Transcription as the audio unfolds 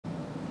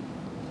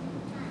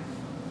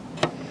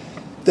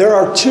There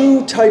are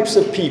two types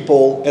of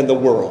people in the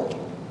world.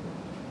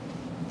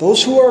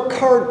 Those who are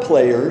card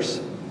players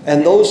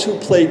and those who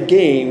play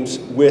games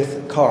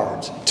with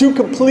cards. Two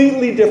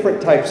completely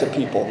different types of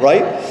people,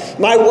 right?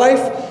 My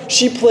wife,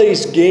 she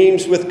plays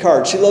games with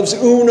cards. She loves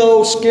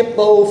Uno,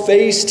 Skip-Bo,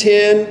 Phase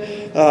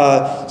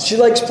 10. She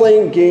likes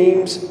playing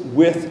games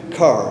with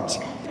cards.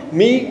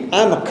 Me,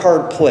 I'm a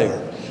card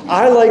player.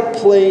 I like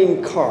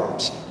playing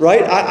cards,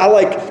 right? I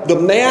like the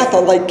math. I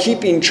like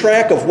keeping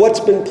track of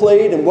what's been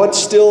played and what's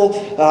still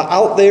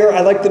out there. I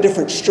like the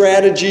different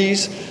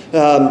strategies.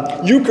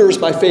 Euchre is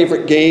my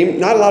favorite game.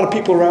 Not a lot of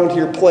people around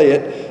here play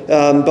it,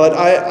 but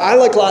I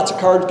like lots of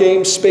card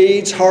games: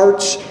 spades,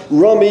 hearts,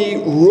 rummy,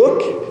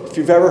 rook, if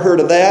you've ever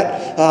heard of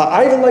that.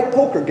 I even like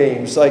poker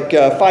games like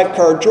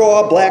 5-card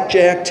draw,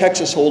 blackjack,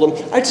 Texas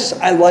Hold'em.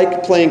 I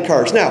like playing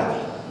cards. Now,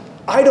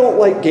 I don't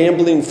like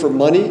gambling for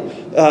money.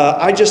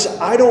 I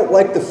don't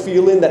like the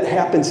feeling that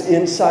happens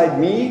inside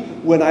me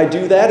when I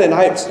do that. And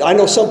I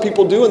know some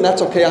people do, and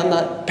that's okay. I'm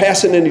not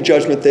passing any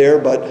judgment there.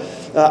 But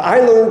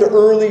I learned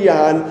early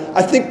on,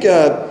 I think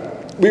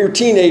we were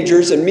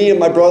teenagers, and me and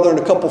my brother and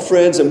a couple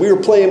friends, and we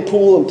were playing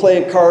pool and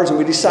playing cards, and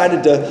we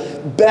decided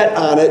to bet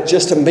on it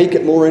just to make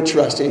it more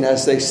interesting,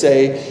 as they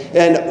say.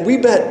 And we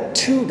bet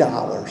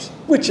 $2,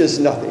 which is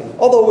nothing.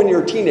 Although when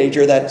you're a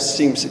teenager, that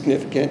seems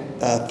significant,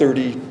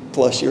 30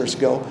 plus years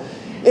ago.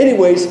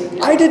 Anyways,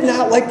 I did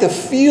not like the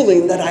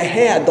feeling that I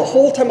had the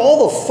whole time.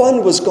 All the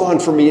fun was gone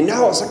for me. And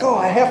now it's like, oh,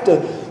 I have to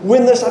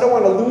win this. I don't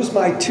want to lose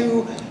my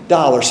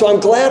 $2. So I'm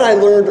glad I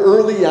learned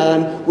early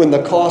on, when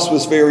the cost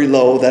was very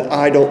low, that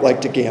I don't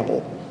like to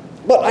gamble.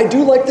 But I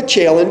do like the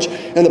challenge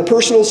and the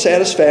personal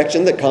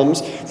satisfaction that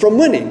comes from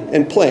winning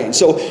and playing.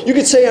 So you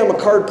could say I'm a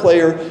card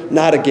player,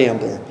 not a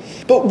gambler.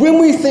 But when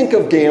we think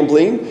of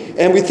gambling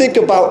and we think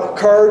about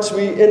cards,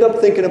 we end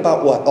up thinking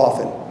about what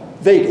often?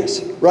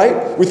 Vegas,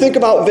 right? We think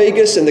about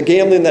Vegas and the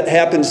gambling that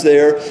happens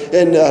there.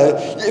 And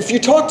if you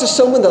talk to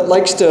someone that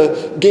likes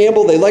to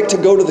gamble, they like to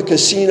go to the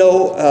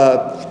casino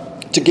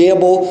to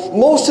gamble,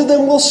 most of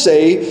them will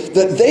say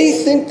that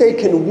they think they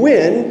can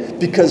win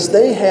because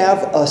they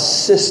have a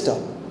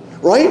system.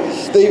 Right?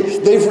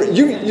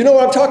 You know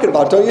what I'm talking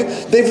about, don't you?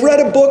 They've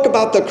read a book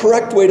about the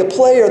correct way to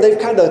play, or they've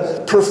kind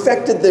of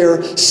perfected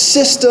their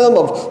system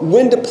of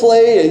when to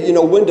play. You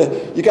know,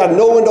 you got to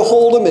know when to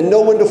hold them and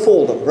know when to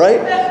fold them, right?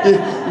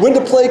 When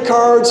to play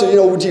cards. You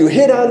know, do you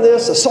hit on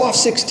this? A soft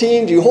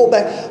 16? Do you hold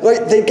back?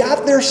 Right? They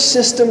got their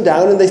system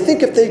down, and they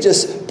think if they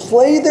just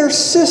play their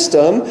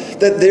system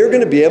that they're going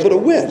to be able to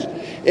win.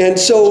 And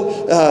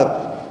so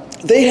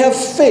they have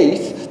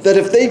faith that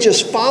if they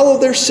just follow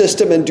their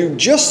system and do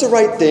just the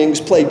right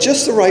things, play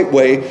just the right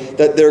way,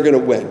 that they're going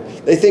to win.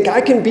 They think,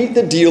 I can beat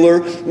the dealer,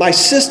 my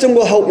system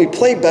will help me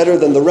play better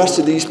than the rest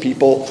of these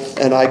people,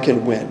 and I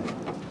can win.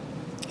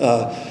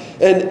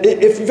 And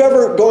if you've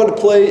ever gone to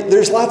play,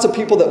 there's lots of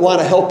people that want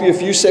to help you.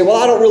 If you say, well,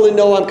 I don't really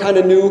know, I'm kind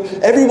of new,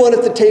 everyone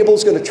at the table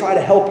is going to try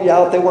to help you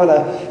out. They want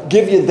to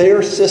give you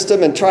their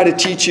system and try to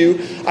teach you.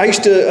 I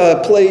used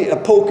to play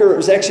poker. It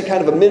was actually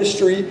kind of a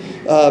ministry.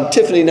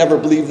 Tiffany never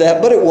believed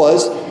that, but it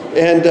was.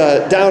 And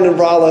down in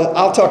Rolla,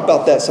 I'll talk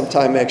about that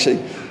sometime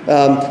actually.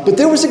 But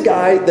there was a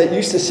guy that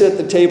used to sit at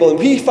the table, and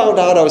he found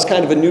out I was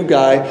kind of a new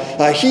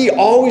guy. He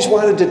always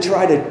wanted to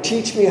try to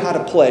teach me how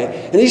to play.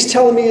 And he's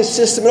telling me his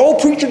system. Oh,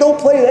 preacher,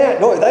 don't play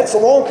that. No, that's the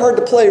wrong card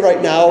to play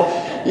right now.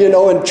 You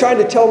know, and trying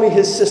to tell me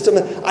his system.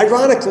 And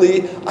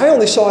ironically, I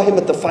only saw him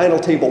at the final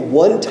table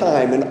one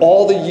time in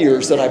all the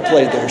years that I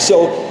played there.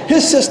 So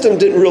his system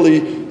didn't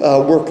really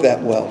work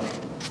that well.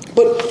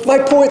 But my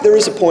point, there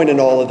is a point in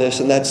all of this,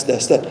 and that's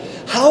this, that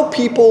how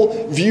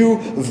people view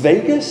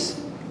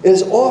Vegas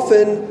is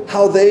often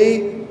how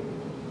they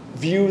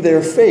view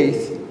their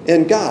faith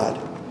in God.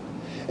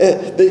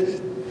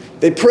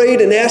 They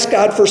prayed and asked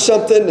God for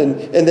something,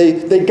 and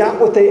they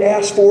got what they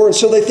asked for, and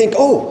so they think,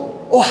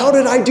 oh, how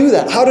did I do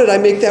that? How did I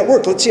make that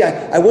work? Let's see,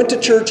 I went to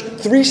church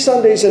 3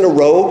 Sundays in a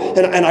row,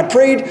 and I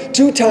prayed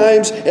 2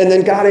 times, and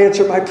then God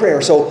answered my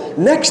prayer. So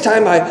next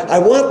time I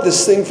want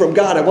this thing from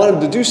God, I want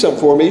him to do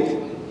something for me,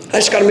 I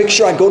just got to make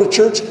sure I go to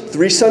church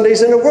 3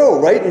 Sundays in a row,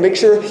 right? And make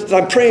sure that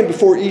I'm praying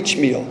before each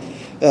meal.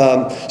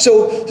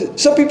 So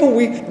some people,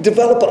 we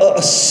develop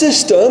a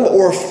system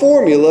or a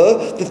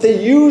formula that they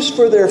use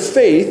for their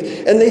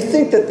faith, and they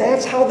think that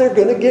that's how they're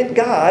going to get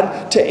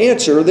God to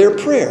answer their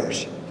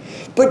prayers.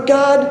 But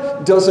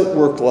God doesn't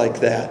work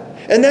like that.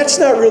 And that's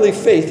not really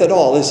faith at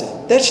all, is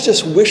it? That's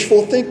just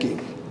wishful thinking.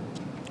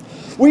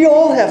 We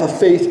all have a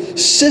faith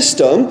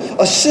system,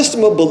 a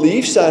system of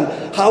beliefs on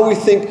how we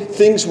think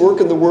things work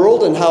in the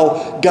world and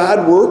how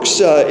God works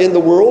in the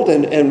world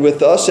and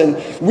with us.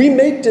 And we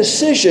make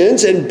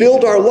decisions and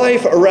build our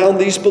life around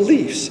these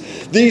beliefs.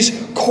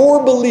 These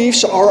core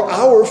beliefs are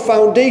our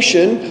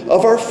foundation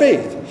of our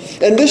faith.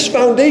 And this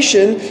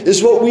foundation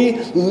is what we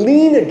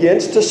lean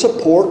against to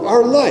support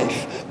our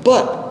life.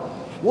 But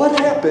what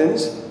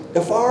happens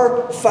if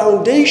our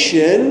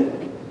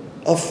foundation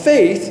of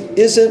faith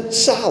isn't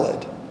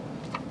solid?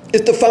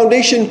 If the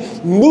foundation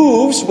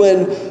moves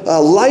when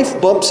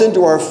life bumps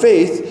into our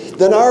faith,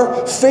 then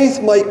our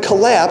faith might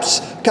collapse,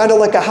 kind of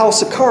like a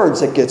house of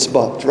cards that gets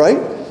bumped, right?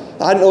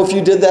 I don't know if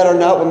you did that or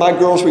not. When my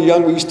girls were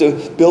young, we used to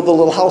build a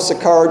little house of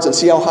cards and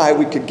see how high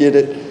we could get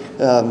it.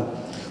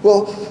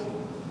 Well,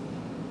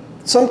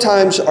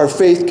 sometimes our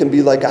faith can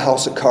be like a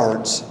house of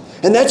cards.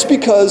 And that's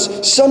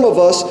because some of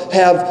us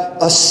have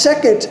a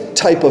second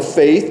type of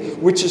faith,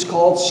 which is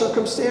called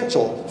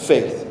circumstantial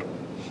faith.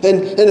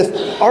 And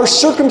if our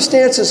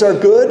circumstances are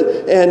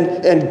good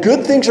and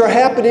good things are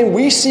happening,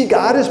 we see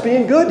God as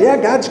being good. Yeah,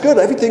 God's good.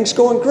 Everything's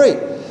going great.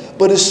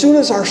 But as soon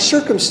as our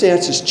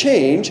circumstances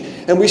change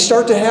and we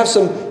start to have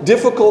some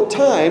difficult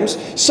times,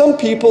 some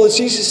people, it's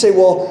easy to say,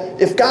 well,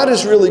 if God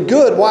is really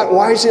good,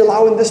 why is he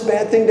allowing this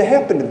bad thing to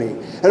happen to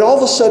me? And all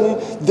of a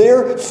sudden,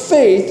 their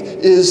faith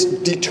is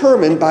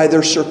determined by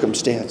their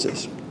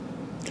circumstances.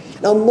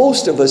 Now,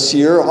 most of us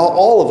here,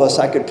 all of us,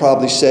 I could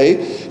probably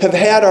say, have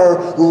had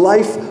our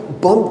life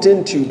bumped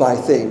into by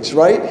things,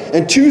 right?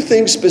 And two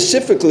things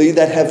specifically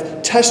that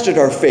have tested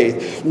our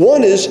faith.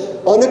 One is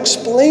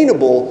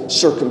unexplainable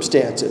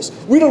circumstances.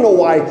 We don't know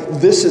why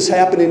this is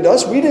happening to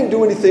us. We didn't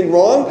do anything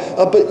wrong,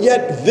 but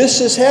yet this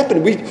is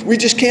happening. We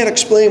just can't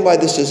explain why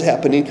this is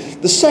happening.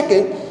 The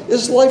second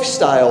is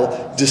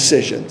lifestyle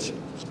decisions.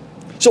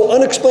 So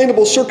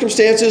unexplainable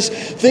circumstances,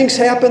 things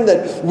happen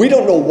that we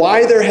don't know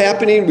why they're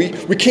happening.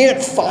 We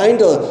can't find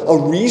a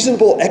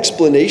reasonable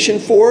explanation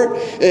for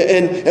it.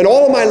 And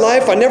all of my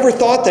life, I never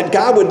thought that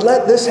God would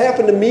let this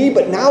happen to me,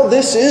 but now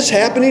this is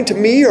happening to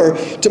me or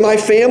to my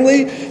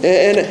family.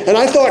 And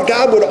I thought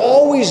God would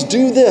always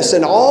do this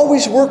and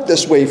always work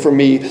this way for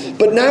me.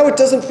 But now it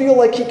doesn't feel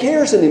like he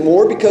cares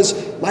anymore because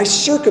my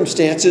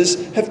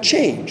circumstances have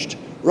changed.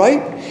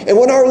 Right? And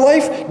when our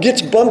life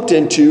gets bumped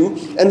into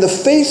and the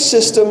faith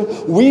system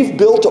we've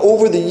built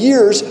over the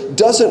years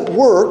doesn't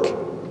work,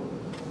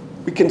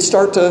 we can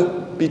start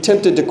to be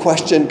tempted to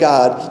question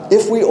God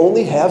if we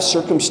only have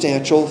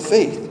circumstantial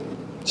faith.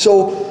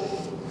 So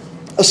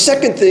a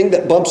second thing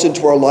that bumps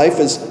into our life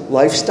is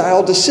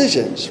lifestyle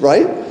decisions,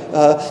 right?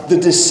 The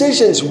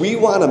decisions we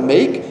want to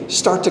make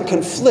start to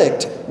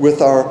conflict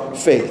with our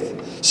faith.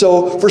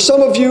 So for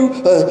some of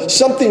you,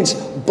 something's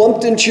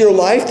bumped into your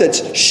life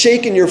that's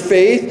shaken your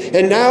faith,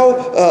 and now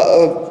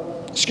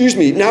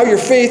your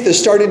faith is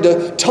starting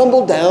to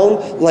tumble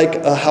down like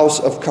a house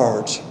of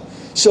cards.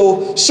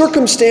 So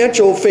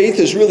circumstantial faith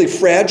is really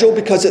fragile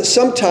because at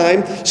some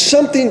time,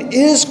 something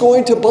is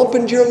going to bump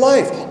into your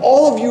life.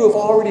 All of you have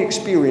already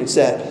experienced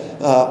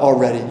that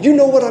already. You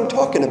know what I'm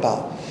talking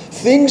about.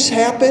 Things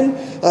happen,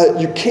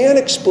 you can't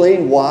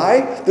explain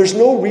why. There's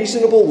no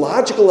reasonable,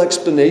 logical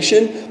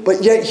explanation,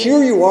 but yet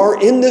here you are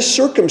in this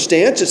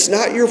circumstance. It's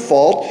not your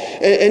fault,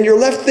 and you're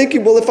left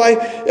thinking, well, if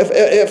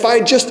I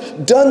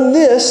just done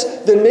this,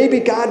 then maybe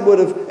God would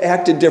have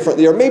acted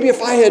differently, or maybe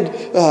if I had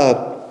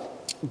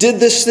did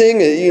this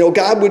thing,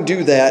 God would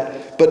do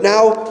that. But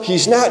now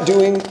he's not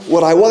doing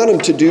what I want him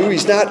to do.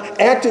 He's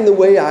not acting the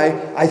way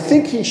I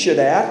think he should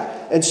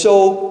act, and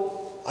so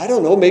I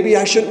don't know, maybe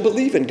I shouldn't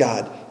believe in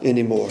God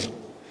anymore.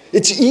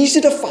 It's easy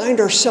to find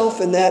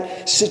ourselves in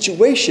that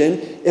situation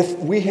if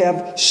we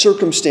have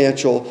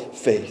circumstantial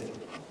faith.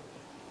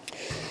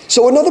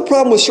 So another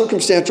problem with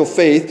circumstantial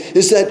faith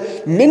is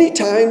that many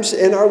times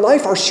in our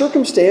life, our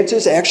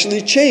circumstances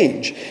actually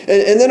change.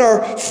 And then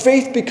our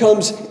faith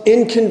becomes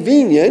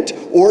inconvenient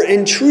or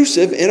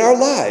intrusive in our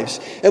lives.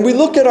 And we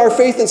look at our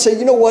faith and say,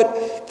 you know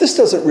what? This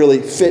doesn't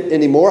really fit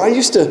anymore. I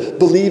used to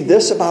believe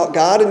this about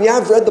God. And yeah,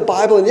 I've read the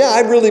Bible. And yeah,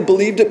 I really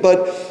believed it.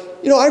 But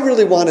I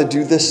really want to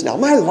do this now.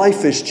 My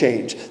life has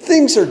changed.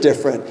 Things are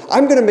different.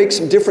 I'm going to make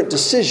some different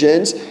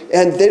decisions,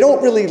 and they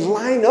don't really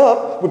line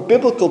up with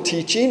biblical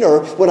teaching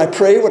or when I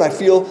pray, when I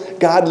feel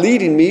God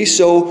leading me.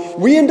 So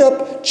we end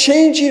up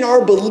changing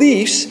our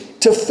beliefs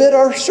to fit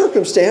our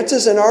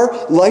circumstances and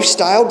our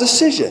lifestyle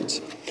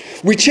decisions.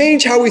 We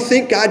change how we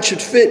think God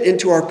should fit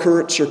into our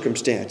current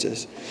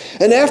circumstances.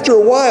 And after a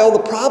while,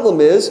 the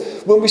problem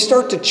is when we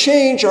start to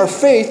change our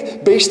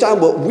faith based on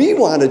what we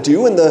want to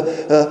do and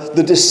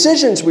the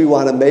decisions we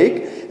want to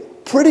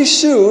make, pretty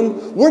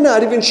soon we're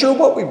not even sure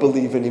what we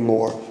believe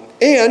anymore.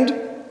 And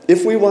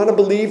if we want to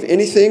believe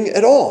anything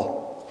at all.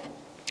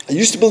 I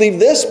used to believe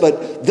this,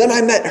 but then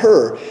I met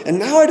her. And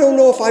now I don't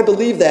know if I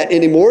believe that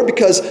anymore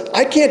because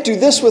I can't do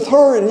this with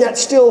her and yet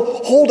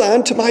still hold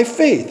on to my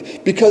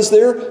faith because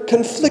they're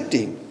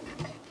conflicting.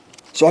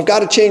 So I've got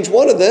to change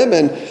one of them,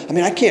 and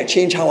I can't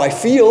change how I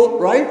feel,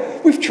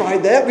 right? We've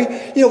tried that.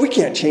 We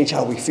can't change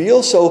how we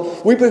feel,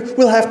 so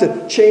we'll have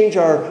to change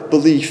our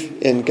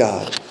belief in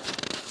God.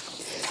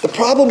 The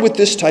problem with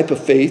this type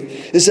of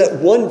faith is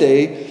that one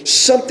day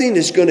something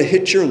is going to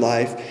hit your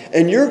life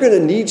and you're going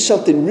to need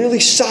something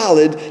really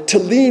solid to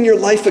lean your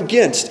life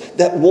against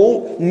that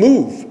won't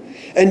move.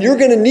 And you're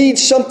going to need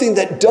something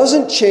that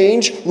doesn't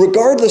change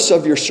regardless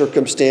of your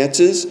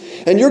circumstances.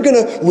 And you're going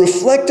to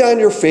reflect on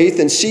your faith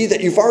and see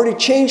that you've already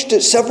changed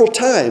it several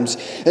times.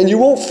 And you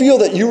won't feel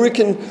that you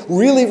can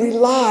really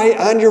rely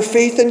on your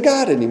faith in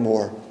God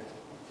anymore.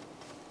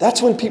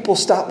 That's when people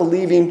stop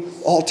believing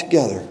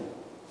altogether.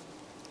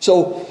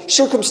 So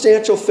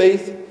circumstantial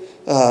faith,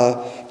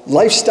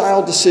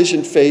 lifestyle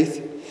decision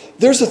faith,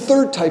 There's a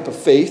third type of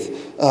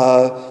faith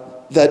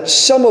that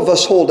some of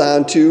us hold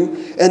on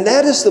to, and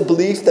that is the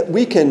belief that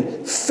we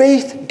can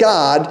faith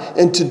God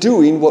into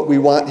doing what we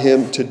want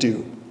him to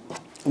do.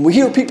 And we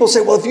hear people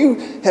say, well, if you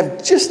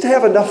just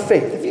have enough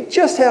faith, if you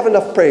just have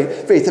enough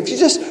faith, if you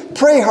just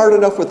pray hard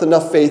enough with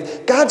enough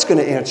faith, God's going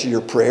to answer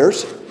your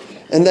prayers.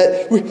 And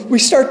that we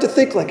start to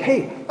think like,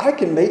 hey, I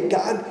can make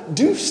God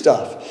do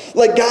stuff.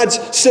 Like God's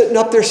sitting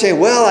up there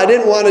saying, well, I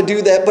didn't want to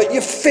do that, but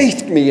you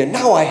faithed me, and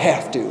now I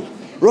have to,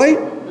 right?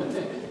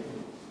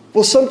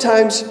 Well,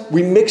 sometimes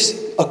we mix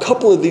a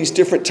couple of these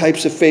different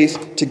types of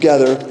faith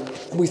together,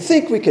 and we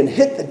think we can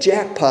hit the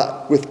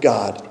jackpot with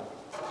God.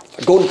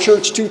 I go to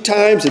church 2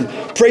 times and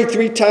pray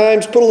 3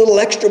 times, put a little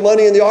extra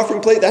money in the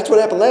offering plate. That's what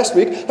happened last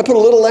week. I put a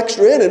little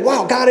extra in, and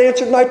wow, God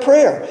answered my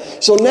prayer.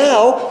 So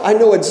now I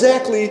know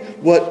exactly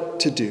what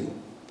to do.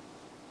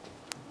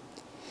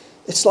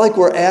 It's like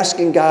we're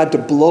asking God to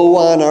blow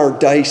on our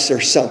dice or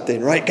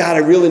something, right? God, I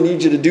really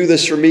need you to do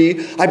this for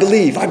me. I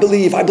believe.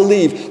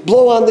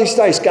 Blow on these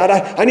dice. God,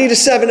 I need a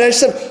 7. I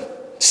said,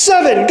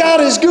 7, God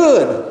is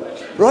good,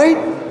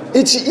 right?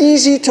 It's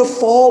easy to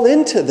fall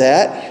into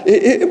that.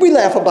 We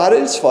laugh about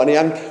it. It's funny.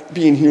 I'm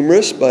being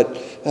humorous. But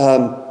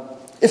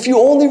if you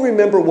only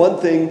remember one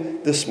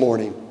thing this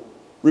morning,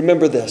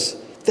 remember this.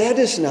 That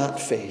is not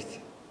faith.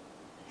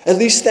 At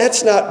least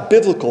that's not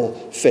biblical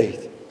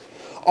faith.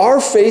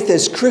 Our faith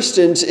as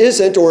Christians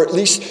isn't, or at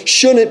least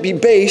shouldn't be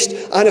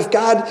based on if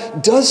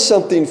God does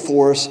something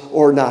for us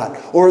or not,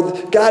 or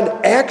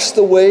God acts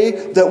the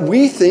way that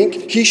we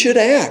think he should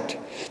act.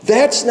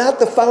 That's not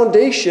the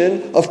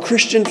foundation of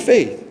Christian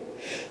faith.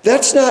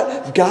 That's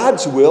not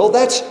God's will,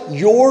 that's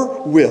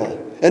your will.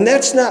 And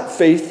that's not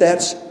faith,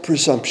 that's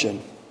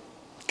presumption.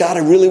 God, I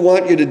really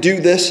want you to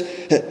do this,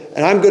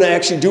 and I'm going to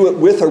actually do it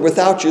with or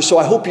without you, so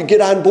I hope you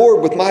get on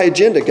board with my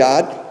agenda,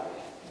 God.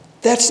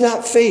 That's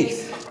not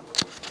faith.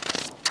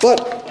 But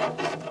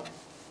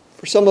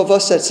for some of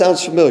us, that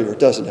sounds familiar,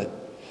 doesn't it?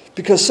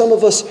 Because some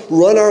of us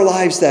run our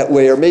lives that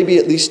way, or maybe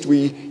at least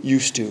we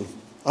used to.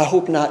 I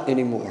hope not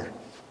anymore.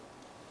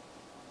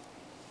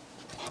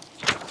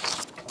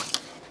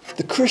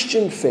 The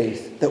Christian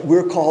faith that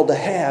we're called to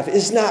have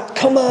is not,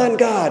 come on,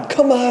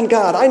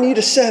 God, I need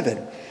a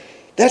 7.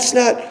 That's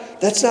not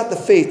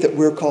the faith that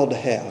we're called to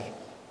have.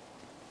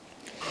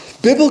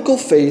 Biblical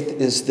faith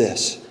is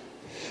this.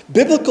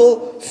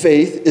 Biblical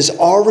faith is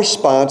our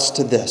response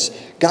to this.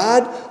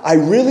 God, I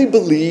really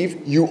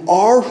believe you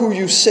are who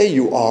you say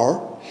you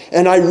are,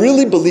 and I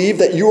really believe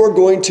that you are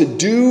going to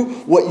do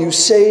what you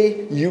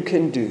say you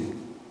can do.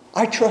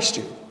 I trust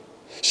you.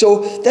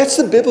 So that's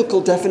the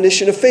biblical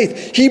definition of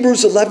faith.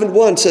 Hebrews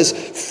 11:1 says,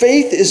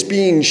 faith is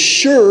being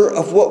sure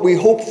of what we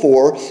hope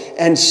for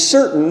and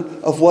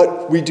certain of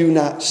what we do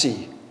not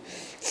see.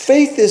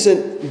 Faith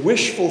isn't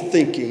wishful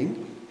thinking.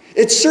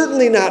 It's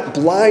certainly not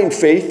blind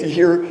faith. You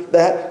hear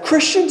that?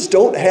 Christians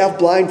don't have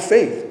blind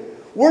faith.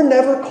 We're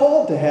never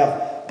called to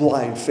have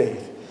blind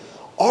faith.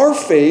 Our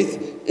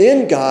faith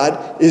in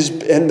God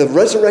and the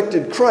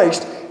resurrected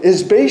Christ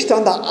is based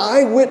on the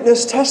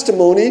eyewitness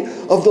testimony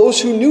of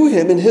those who knew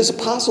him and his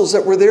apostles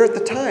that were there at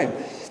the time.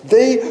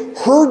 They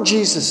heard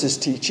Jesus'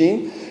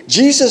 teaching.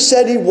 Jesus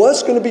said he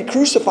was going to be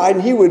crucified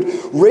and he would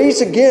raise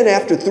again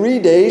after 3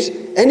 days,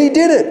 and he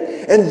did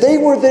it. And they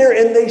were there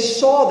and they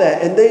saw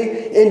that, and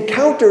they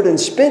encountered and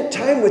spent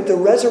time with the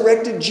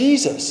resurrected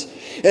Jesus.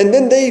 And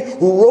then they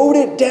wrote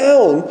it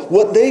down,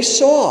 what they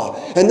saw.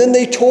 And then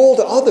they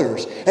told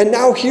others. And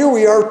now here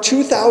we are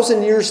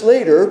 2,000 years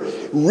later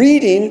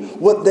reading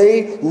what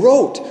they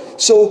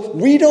wrote. So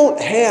we don't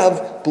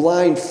have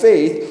blind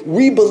faith.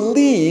 We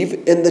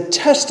believe in the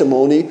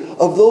testimony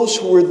of those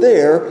who were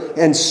there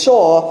and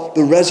saw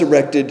the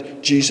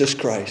resurrected Jesus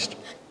Christ.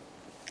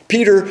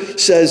 Peter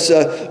says,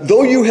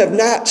 though you have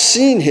not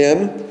seen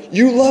him,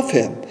 you love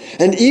him.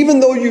 And even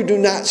though you do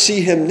not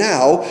see him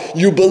now,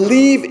 you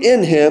believe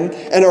in him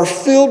and are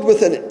filled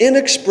with an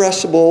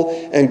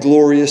inexpressible and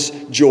glorious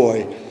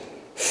joy.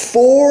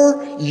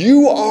 For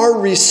you are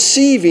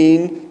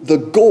receiving the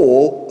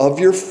goal of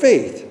your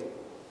faith,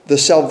 the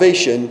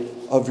salvation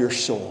of your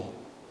soul.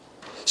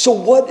 So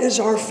what is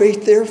our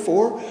faith there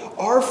for?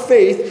 Our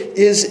faith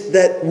is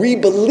that we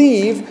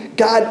believe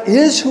God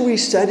is who he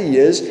said he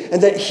is,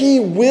 and that he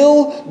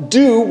will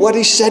do what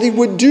he said he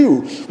would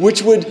do,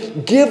 which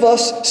would give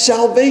us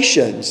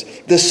salvations,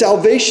 the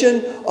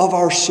salvation of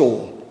our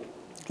soul.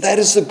 That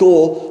is the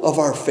goal of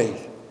our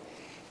faith.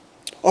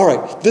 All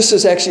right, this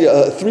is actually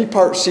a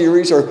 3-part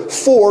series, or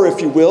 4 if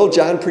you will.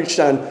 John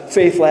preached on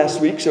faith last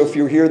week, so if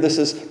you're here, this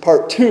is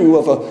part 2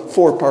 of a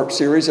 4-part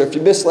series. Or if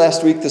you missed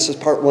last week, this is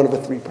part 1 of a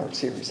 3-part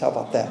series. How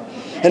about that?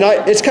 And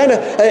it's kind of,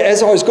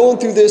 as I was going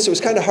through this, it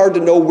was kind of hard to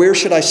know where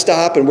should I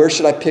stop and where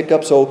should I pick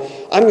up. So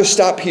I'm going to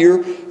stop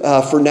here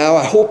for now.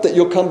 I hope that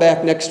you'll come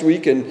back next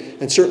week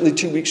and certainly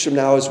 2 weeks from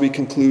now as we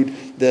conclude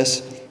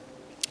this.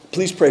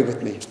 Please pray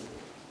with me.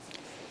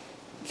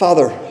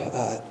 Father,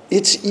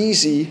 it's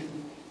easy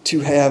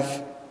to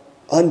have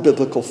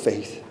unbiblical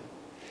faith.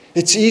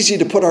 It's easy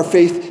to put our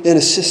faith in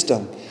a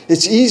system.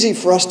 It's easy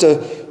for us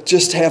to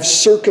just have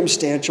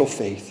circumstantial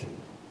faith.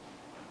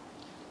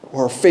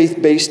 or a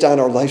faith based on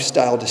our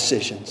lifestyle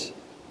decisions.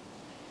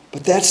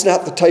 But that's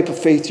not the type of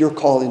faith you're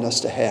calling us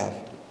to have.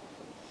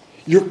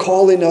 You're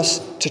calling us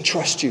to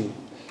trust you,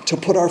 to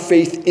put our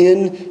faith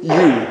in you,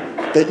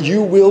 that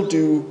you will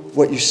do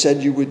what you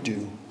said you would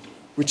do,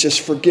 which is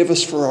forgive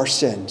us for our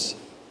sins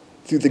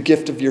through the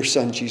gift of your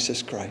Son,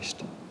 Jesus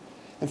Christ.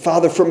 And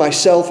Father, for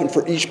myself and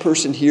for each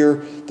person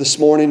here this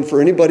morning,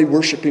 for anybody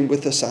worshiping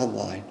with us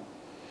online,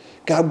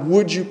 God,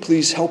 would you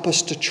please help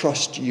us to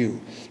trust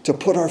you, to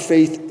put our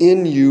faith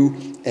in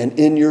you and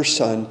in your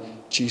Son,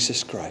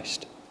 Jesus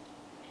Christ.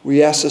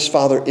 We ask this,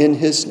 Father, in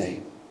his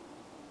name.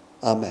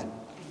 Amen.